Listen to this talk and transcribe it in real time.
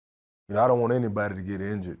You know, I don't want anybody to get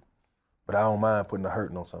injured, but I don't mind putting a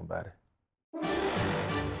hurting on somebody.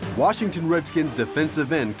 Washington Redskins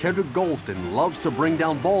defensive end Kedric Golston loves to bring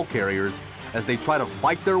down ball carriers as they try to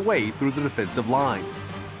fight their way through the defensive line.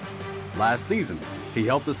 Last season, he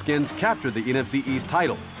helped the Skins capture the NFC East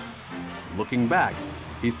title. Looking back,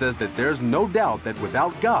 he says that there's no doubt that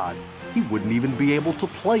without God, he wouldn't even be able to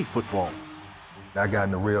play football. I got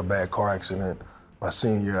in a real bad car accident my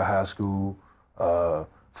senior year of high school,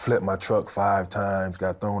 flipped my truck 5 times,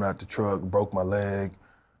 got thrown out the truck, broke my leg,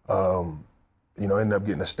 you know, ended up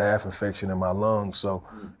getting a staph infection in my lungs. So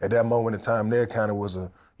at that moment in time there kind of was a,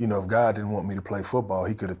 you know, if God didn't want me to play football,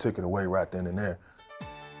 he could have took it away right then and there.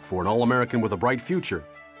 For an All-American with a bright future,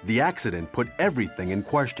 the accident put everything in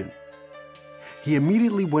question. He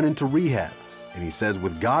immediately went into rehab, and he says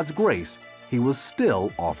with God's grace, he was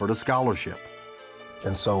still offered a scholarship.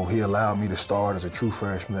 And so he allowed me to start as a true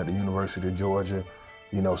freshman at the University of Georgia,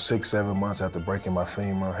 you know, 6-7 months after breaking my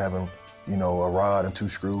femur, having, you know, a rod and 2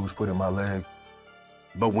 screws put in my leg.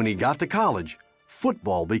 But when he got to college,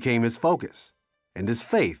 football became his focus, and his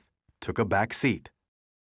faith took a back seat.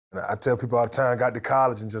 And I tell people all the time, I got to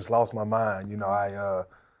college and just lost my mind. You know, I,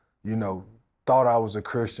 you know, thought I was a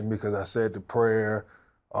Christian because I said the prayer,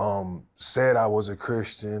 said I was a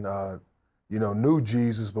Christian, you know, knew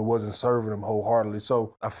Jesus but wasn't serving him wholeheartedly.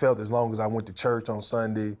 So I felt as long as I went to church on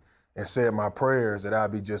Sunday and said my prayers that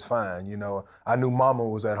I'd be just fine. You know, I knew Mama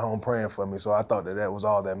was at home praying for me, so I thought that that was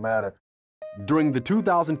all that mattered. During the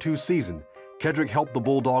 2002 season, Kedric helped the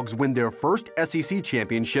Bulldogs win their first SEC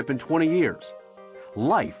championship in 20 years.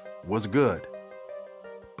 Life was good.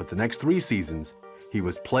 But the next 3 seasons, he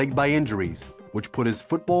was plagued by injuries, which put his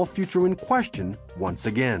football future in question once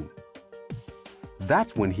again.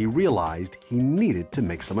 That's when he realized he needed to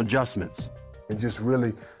make some adjustments. And just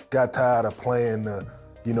really got tired of playing the,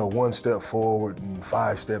 you know, 1 step forward and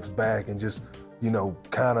 5 steps back and just, you know,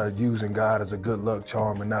 kind of using God as a good luck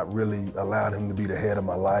charm and not really allowing him to be the head of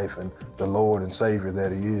my life and the Lord and Savior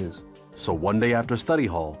that he is. So one day after study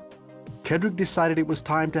hall, Kedric decided it was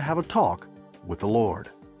time to have a talk with the Lord.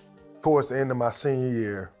 Towards the end of my senior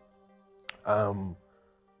year,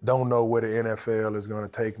 don't know where the NFL is going to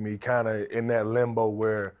take me, kind of in that limbo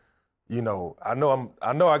where, you know I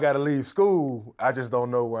got to leave school, I just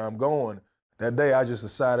don't know where I'm going. That day I just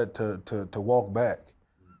decided to walk back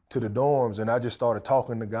to the dorms, and I just started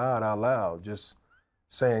talking to God out loud, just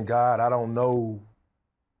saying, God, I don't know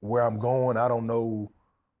where I'm going, I don't know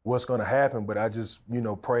what's going to happen, but I just, you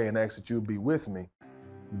know, pray and ask that you'll be with me.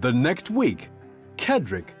 The next week,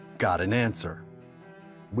 Kedric got an answer.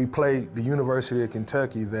 We played the University of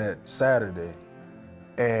Kentucky that Saturday,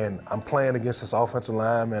 and I'm playing against this offensive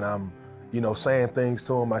lineman. I'm, you know, saying things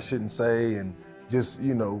to him I shouldn't say and just,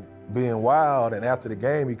 you know, being wild. And after the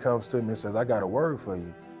game, he comes to me and says, I got a word for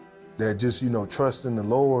you. That just, you know, trust in the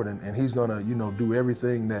Lord, and he's gonna, you know, do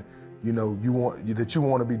everything that, you know, you want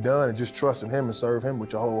to be done, and just trust in him and serve him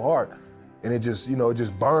with your whole heart. And it just, you know, it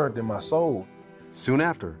just burned in my soul. Soon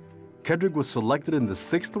after, Kedric was selected in the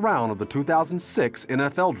 6th round of the 2006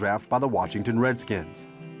 NFL Draft by the Washington Redskins.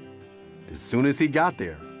 As soon as he got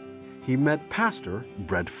there, he met Pastor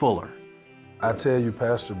Brett Fuller. I tell you,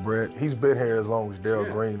 Pastor Brett, he's been here as long as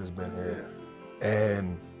Darryl Green has been here.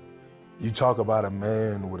 And you talk about a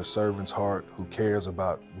man with a servant's heart who cares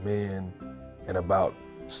about men and about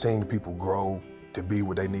seeing people grow to be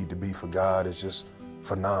what they need to be for God is just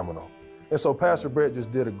phenomenal. And so Pastor Brett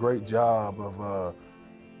just did a great job of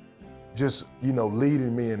just, you know,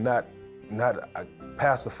 leading me and not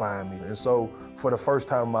pacifying me. And so for the first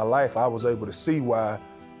time in my life, I was able to see why,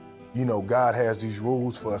 you know, God has these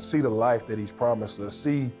rules for us, see the life that he's promised us,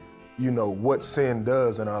 see, you know, what sin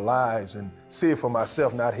does in our lives, and see it for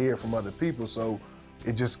myself, not hear it from other people. So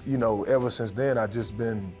it just, you know, ever since then, I've just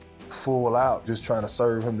been full out, just trying to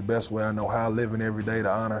serve him the best way I know how, living every day to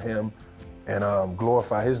honor him and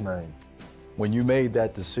glorify his name. When you made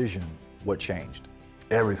that decision, what changed?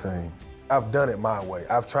 Everything. I've done it my way.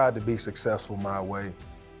 I've tried to be successful my way.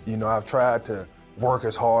 You know, I've tried to work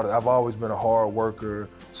as hard. I've always been a hard worker,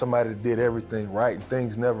 somebody that did everything right, and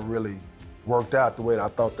things never really worked out the way that I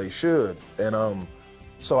thought they should. And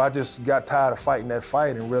so I just got tired of fighting that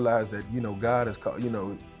fight and realized that, you know, God is, you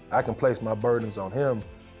know, I can place my burdens on him,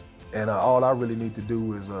 and all I really need to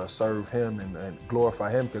do is serve him and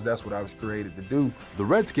glorify him, because that's what I was created to do. The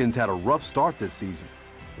Redskins had a rough start this season.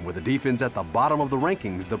 And with the defense at the bottom of the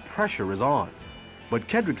rankings, the pressure is on. But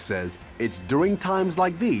Kedric says it's during times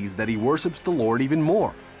like these that he worships the Lord even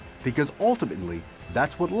more, because ultimately,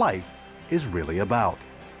 that's what life is really about.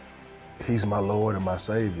 He's my Lord and my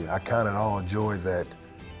Savior. I count it all joy that,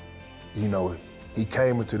 you know, he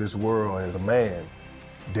came into this world as a man,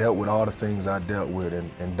 dealt with all the things I dealt with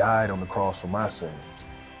and died on the cross for my sins.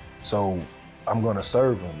 So I'm gonna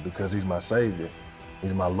serve him because he's my Savior.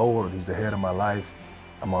 He's my Lord, he's the head of my life.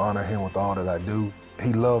 I'm gonna honor him with all that I do.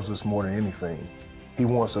 He loves us more than anything. He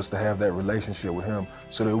wants us to have that relationship with him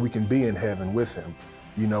so that we can be in heaven with him.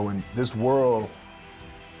 You know, in this world,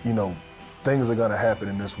 you know, things are gonna happen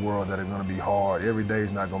in this world that are gonna be hard. Every day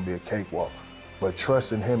is not gonna be a cakewalk. But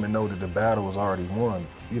trust in him and know that the battle is already won.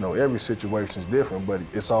 You know, every situation is different, but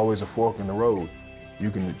it's always a fork in the road. You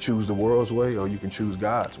can choose the world's way or you can choose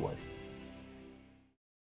God's way.